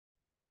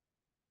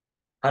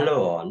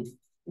Hello all,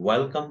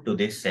 welcome to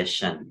this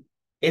session.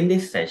 In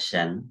this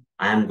session,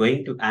 I am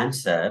going to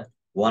answer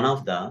one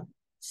of the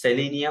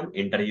Selenium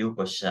interview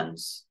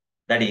questions.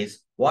 That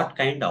is, what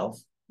kind of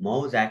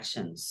mouse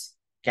actions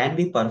can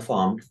be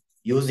performed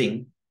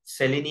using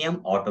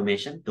Selenium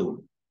automation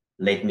tool?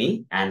 Let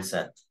me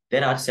answer.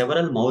 There are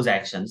several mouse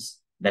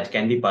actions that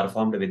can be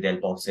performed with the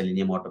help of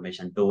Selenium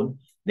automation tool.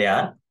 They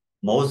are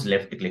mouse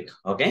left click.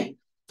 Okay.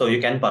 So you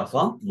can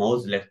perform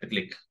mouse left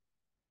click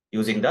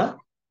using the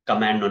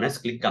command known as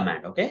click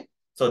command. Okay.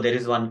 So there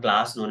is one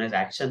class known as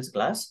actions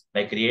class.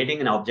 By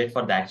creating an object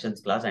for the actions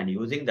class and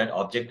using that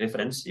object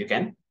reference, you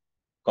can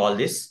call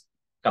this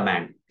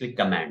command, click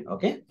command.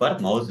 Okay. For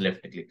mouse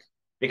left click.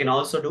 We can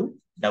also do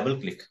double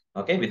click.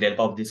 Okay. With the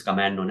help of this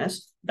command known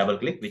as double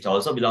click, which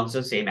also belongs to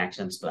the same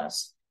actions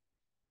class.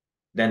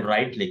 Then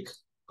right click,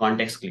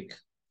 context click.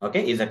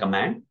 Okay. Is a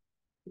command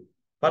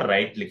for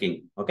right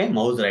clicking. Okay.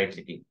 Mouse right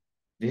clicking.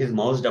 This is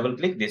mouse double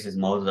click. This is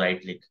mouse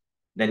right click.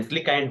 Then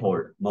click and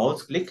hold.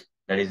 Mouse click,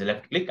 that is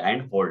left click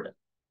and hold.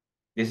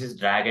 This is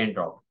drag and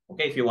drop.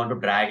 Okay, if you want to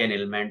drag an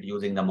element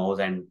using the mouse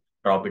and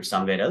drop it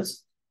somewhere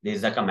else, this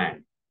is a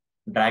command.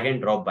 Drag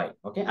and drop by.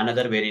 Okay,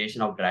 another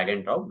variation of drag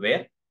and drop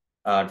where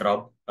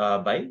drop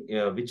by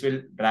which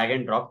will drag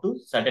and drop to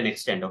certain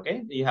extent.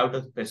 Okay, you have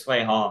to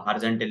specify how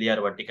horizontally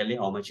or vertically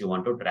how much you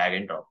want to drag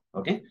and drop.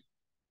 Okay,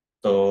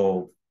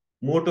 so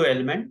move to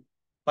element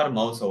for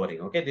mouse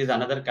hovering. Okay, this is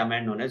another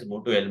command known as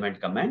move to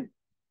element command.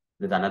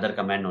 With another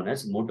command known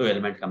as move to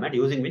element command,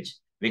 using which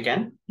we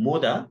can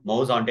move the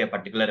mouse onto a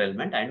particular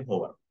element and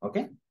hover.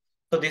 Okay.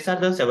 So these are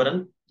the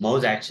several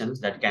mouse actions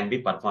that can be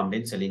performed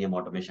in Selenium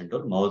automation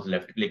tool. Mouse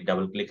left click,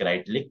 double click,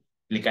 right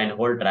click and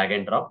hold, drag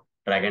and drop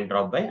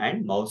by,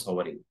 and mouse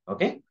hovering.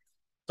 Okay.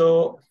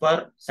 So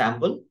for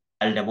sample,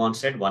 I'll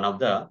demonstrate one of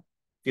the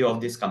few of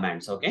these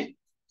commands. Okay.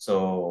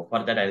 So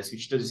for that, I'll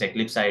switch to this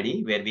Eclipse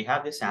IDE where we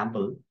have the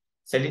sample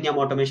Selenium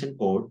automation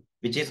code,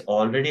 which is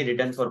already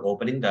written for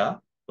opening the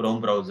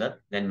Chrome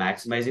browser, then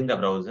maximizing the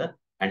browser.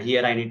 And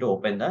here I need to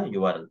open the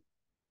URL.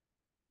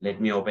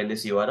 Let me open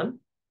this URL,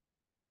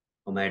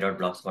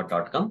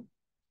 my.blogspot.com.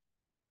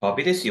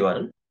 Copy this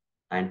URL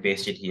and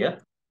paste it here.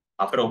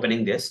 After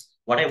opening this,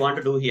 what I want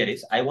to do here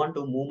is I want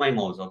to move my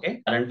mouse.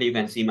 Okay. Currently, you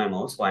can see my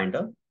mouse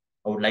pointer.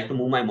 I would like to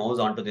move my mouse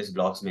onto this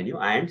blocks menu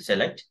and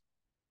select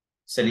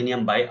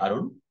Selenium by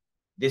Arun.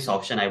 This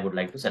option I would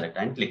like to select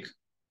and click.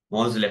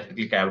 Mouse left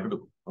click I have to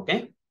do.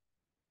 Okay.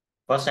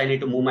 First, I need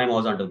to move my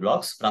mouse onto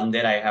blocks. From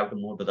there, I have to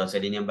move to the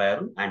Selenium by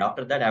Arun. And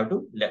after that, I have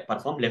to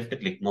perform left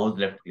click, mouse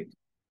left click.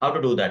 How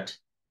to do that?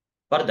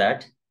 For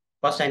that,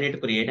 first I need to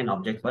create an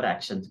object for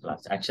actions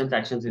class.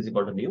 Actions is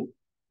equal to new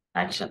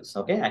actions.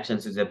 Okay.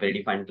 Actions is a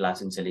predefined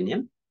class in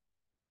Selenium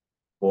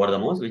over the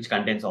mouse, which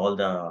contains all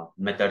the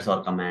methods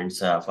or commands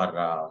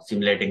for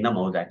simulating the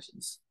mouse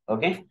actions.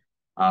 Okay.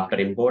 After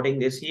importing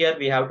this here,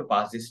 we have to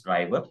pass this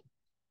driver.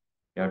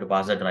 You have to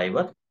pass the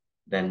driver.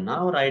 Then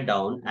now write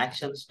down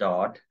actions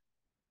dot.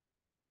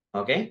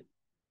 Okay.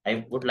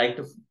 I would like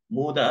to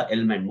move the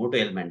element, move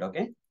to element.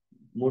 Okay.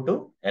 Move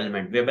to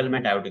element. Web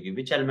element I have to give.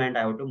 Which element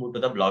I have to move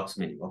to the blocks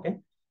menu. Okay.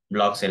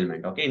 Blocks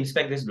element. Okay.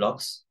 Inspect this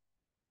blocks.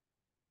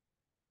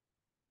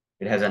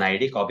 It has an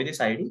ID. Copy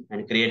this ID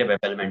and create a web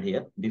element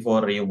here.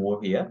 Before you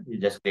move here, you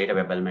just create a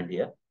web element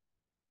here.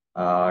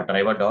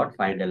 Driver dot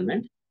find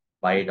element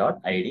by dot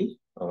ID.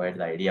 Provide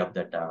the ID of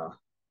that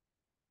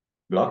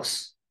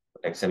blocks.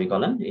 Take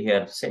semicolon.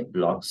 Here say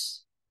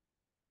blocks.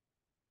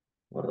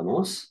 For the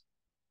mouse.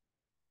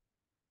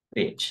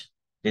 Create.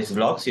 These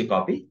blocks you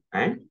copy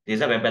and this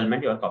is a web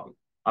element you are copying.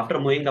 After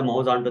moving the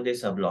mouse onto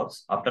these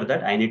blocks, after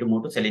that I need to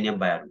move to Selenium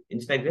by Arun.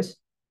 Inspect this,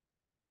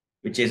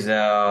 which is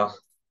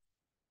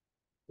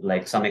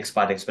like some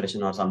XPath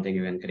expression or something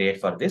you can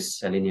create for this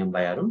Selenium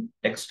by Arun.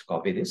 Text,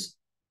 copy this.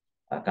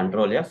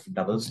 Control F,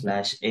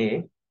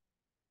 /A,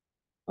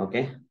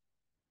 okay,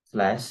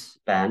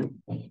 /span.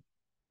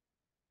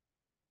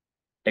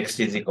 Text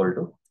is equal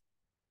to,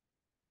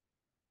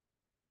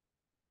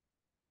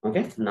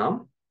 okay,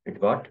 now it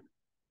got,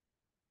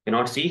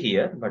 cannot see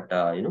here, but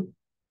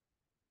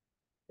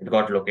it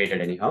got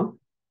located anyhow.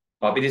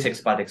 Copy this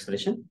XPath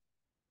expression.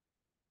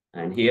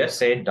 And here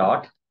say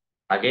dot,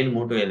 again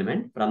move to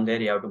element. From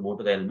there you have to move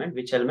to the element.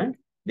 Which element?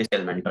 This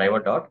element,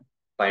 driver dot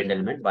find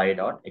element by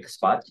dot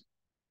XPath.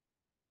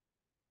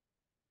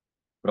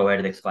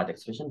 Provide the XPath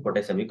expression, put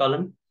a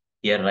semicolon.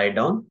 Here write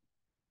down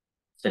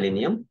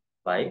Selenium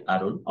by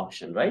Arun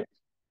option, right?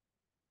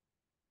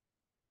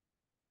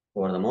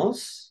 Over the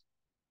mouse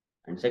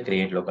and say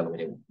create local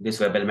variable. This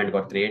web element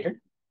got created.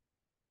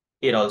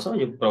 Here also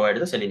you provide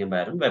the Selenium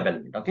by Arun web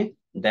element. Okay.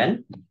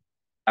 Then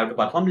I have to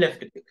perform left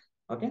click.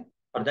 Okay.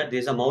 For that, there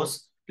is a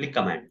mouse click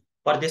command.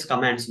 For this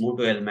commands, move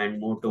to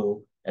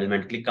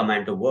element, click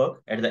command to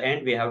work. At the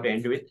end, we have to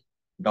end with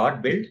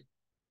dot build.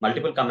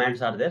 Multiple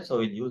commands are there, so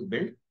we'll use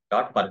build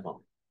dot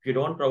perform. If you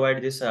don't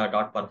provide this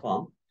dot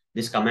perform,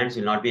 these commands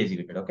will not be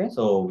executed. Okay,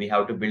 so we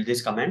have to build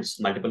these commands.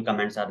 Multiple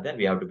commands are there.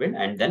 We have to build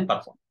and then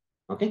perform.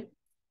 Okay,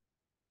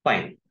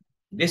 fine.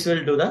 This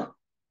will do the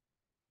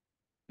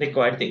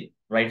required thing.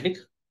 Right click,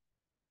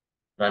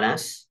 run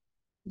as,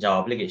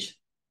 Java application.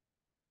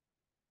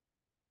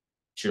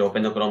 Should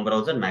open the Chrome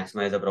browser,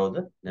 maximize the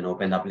browser, then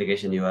open the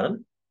application URL.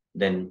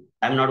 Then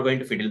I'm not going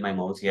to fiddle my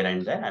mouse here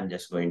and there. I'm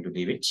just going to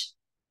leave it.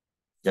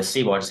 Just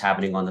see what's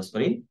happening on the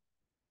screen.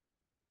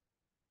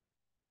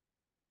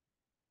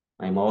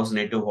 My mouse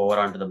need to hover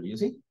onto the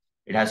music.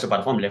 It has to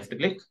perform left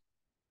click.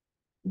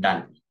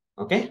 Done.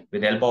 Okay.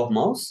 With the help of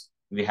mouse,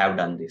 we have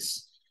done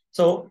this.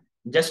 So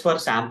just for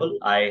sample,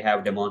 I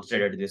have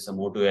demonstrated this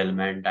move to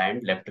element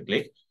and left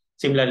click.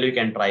 Similarly, you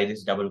can try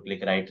this double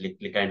click, right click,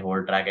 click and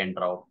hold, drag and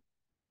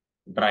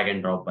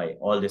drop by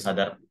all these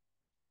other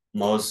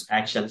mouse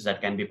actions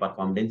that can be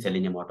performed in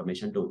Selenium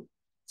automation tool.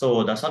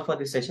 So that's all for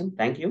this session.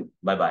 Thank you.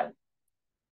 Bye-bye.